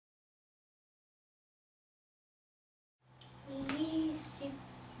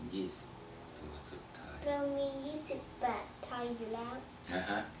แบบไทยอยู่แล้ว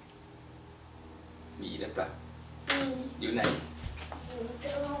ฮะมีหรือเปล่าอยู่ไหนอยู่ต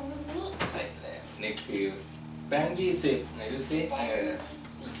รงนี้ใช่แล้วนี่คือแบงค์20ไหนดูซิ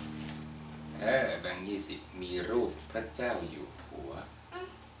แบงค์20มีรูปพระเจ้าอยู่หัว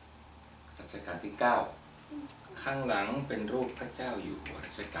รัชกาลที่9ข้างหลังเป็นรูปพระเจ้าอยู่หัว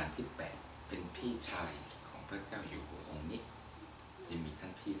รัชกาลที่8เป็นพี่ชายของพระเจ้าอยู่หัวองค์นี้ที่มีทั้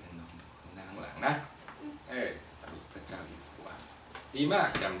งพี่ทั้งน้องข้างหน้าข้างหลังนะรูปพระเจ้าอยู่หัวดีมาก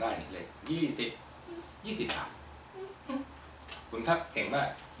จำได้นี่เลย20 บาทคุณครับเก่งมาก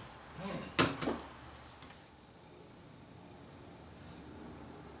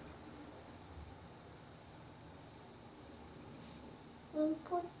มัน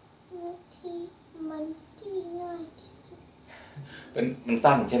พูดที่มันที่ง่ายที่สุดมัน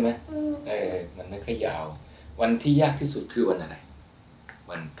สั้นใช่ไหมมันไม่ค่อยยาววันที่ยากที่สุดคือวันอะไร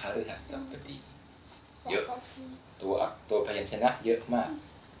วันพฤหัสบดีเยอะตัวพยัญชนะเยอะมาก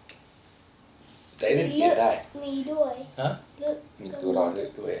แต่เล่นเขียนได้มีด้วยฮะมีตัวรอเลือ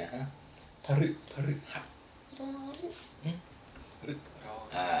กด้วยฮะพฤหัส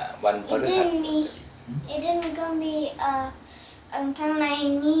วันพฤหัสบดีAidanก็มีข้างใน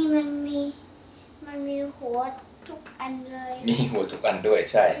นี่มันมีหัวทุกอันเลยมีหัวทุกอันด้วย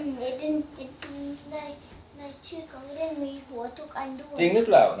ใช่ Aidanในชื่อของ Aidanมีหัวทุกอันด้วยจริงหรือเ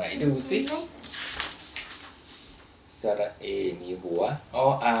ปล่าไหนดูสิสระเอมีหัว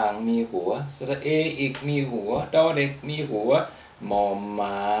อ่างมีหัวสระเออีกมีหัวดอเด็กมีหัวมอ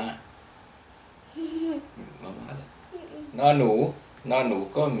ม้นอหนู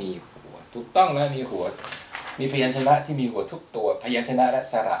ก็มีหัวถูกต้องแล้วมีหัวมีพยัญชนะที่มีหัวทุกตัวพยัญชนะและ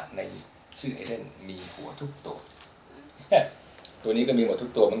สระในชื่อAidanมีหัวทุกตัวตัวนี้ก็มีหัวทุ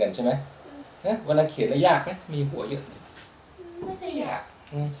กตัวเหมือนกันใช่ไหมเวลาเขียนแล้วยากไหมมีหัวเยอะไม่ได้ยาก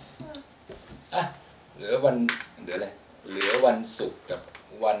เหลืออะไรเหลือวันศุกร์กับ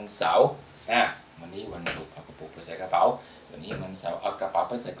วันเสาร์วันนี้วันศุกร์เอากระปุกไปใส่กระเป๋าวันนี้วันเสาร์เอากระเป๋า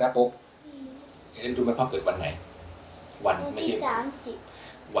ไปใส่กระปุกAidanดูไหมพ่อเกิดวันไหนวันไม่ใช่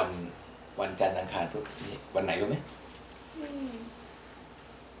30วันจันทร์อังคารพุธนี่วันไหนรู้ไหม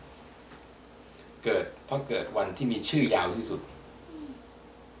พ่อเกิดวันที่มีชื่อยาวที่สุด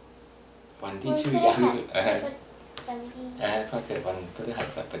วันที่ชื่อยาวที่สุดพ่อเกิดวันพฤหั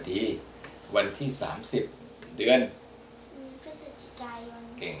สบดีวันที่30เดือนพฤศจิกายน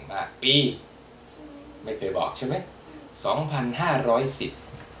เก่งมากปีไม่เคยบอกใช่ไหม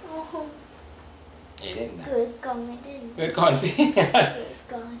2510Aidanนะเกิดก่อนAidanเกิดก่อนสิ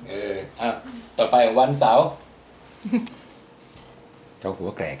ต่อไปวันเสาร์เจ้าหัว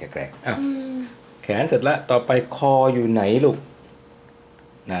แกรกแขนเสร็จแล้วต่อไปคออยู่ไหนลูก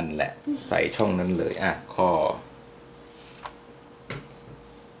นั่นแหละใส่ช่องนั้นเลยคอ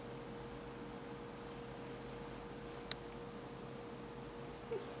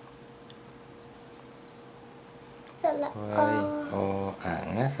สระอ่าง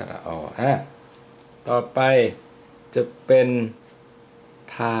นะสระต่อไปจะเป็น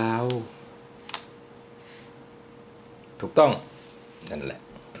เท้าถูกต้องนั่นแหละ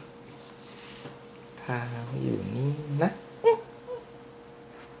เท้าอยู่นี่นะ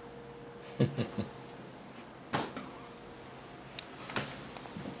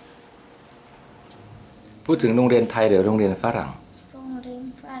พูดถึงโรงเรียนไทยหรือโรงเรียนฝรั่ง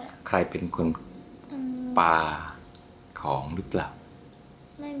ใครเป็นคนปาของหรือเปล่า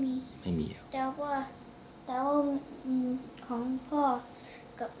ไม่มีแต่ว่าของพ่อ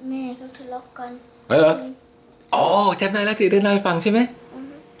กับแม่เขาทะเลาะกันจำได้แล้วที่ได้เล่าให้ฟังใช่ไหม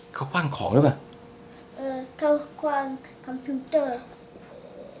เขาคว้างของหรือเปล่าเขาคว้างคอมพิวเตอร์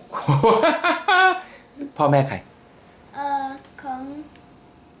พ่อแม่ใครของ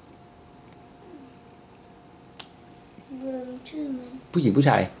ชื่อมันผู้หญิงผู้ช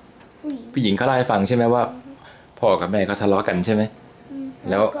ายผู้หญิงเขาเล่าให้ฟังใช่ไหมว่าพ่อกับแม่เขาทะเลาะกันใช่ไหม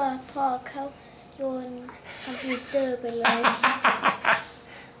แล้วก็พ่อเขาโยนคอมพิวเตอร์ไปเลย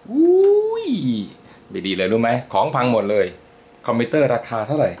ไม่ดีเลยรู้ไหมของพังหมดเลยคอมพิวเตอร์ราคาเ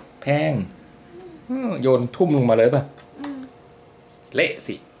ท่าไหร่แพงโยนทุ่มลงมาเลยป่ะเละ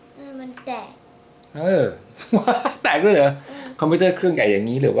สิมันแตกแตกด้วยเหรอคอมพิวเตอร์เครื่องใหญ่อย่าง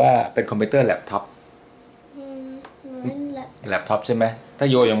นี้หรือว่าเป็นคอมพิวเตอร์แล็ปท็อปแล็ปท็อปใช่ไหมถ้า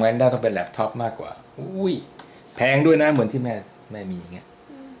โยนอย่างนั้นได้ต้องเป็นแล็ปท็อปมากกว่าแพงด้วยนะเหมือนที่แม่มีอย่างเงี้ย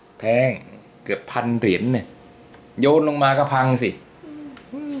แพงเกือบ1,000 เหรียญเนี่ยโยนลงมาก็พังสิ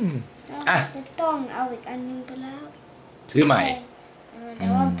ต้องเอาอีกอันนึงไปแล้วซื้อใหม่แต่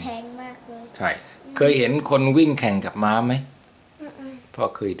ว่าแพงมากเลยใช่เคยเห็นคนวิ่งแข่งกับม้าไหมพ่อ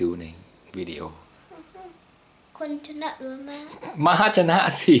เคยดูในวิดีโอคนชนะหรือม้าชนะ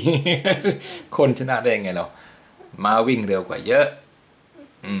สิคนชนะได้ไงเรา ม้าวิ่งเร็วกว่าเยอะ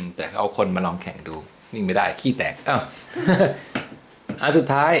แต่เอาคนมาลองแข่งดูวิ่งไม่ได้ขี้แตกอ้าว อันสุด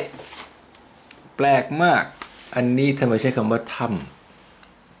ท้ายแปลกมากอันนี้ทำไมใช้คำว่าถ้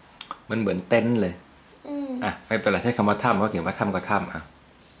ำมันเหมือนเต็นท์เลยไม่เป็นไรใช้คำว่าถ้ำเขาเขียนว่าถ้ำก็ถ้ำ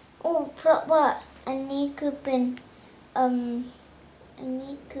เพราะว่าอันนี้คือเป็นอัน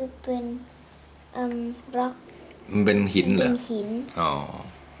นี้คือเป็นร็อกมันเป็นหินเหรอเป็นหิน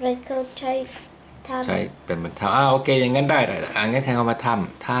เลยเขาใช้ถ้ำใช้เป็นบรรทัดโอเคอย่างงั้นได้งั้นใช้คำว่าถ้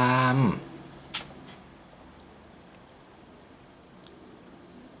ำ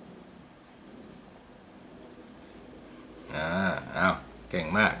อ้าวเก่ง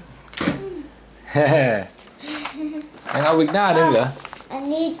มากงั้นเอาอีกหน้าหนึ่งเหรออัน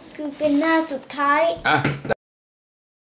นี้คือเป็นหน้าสุดท้าย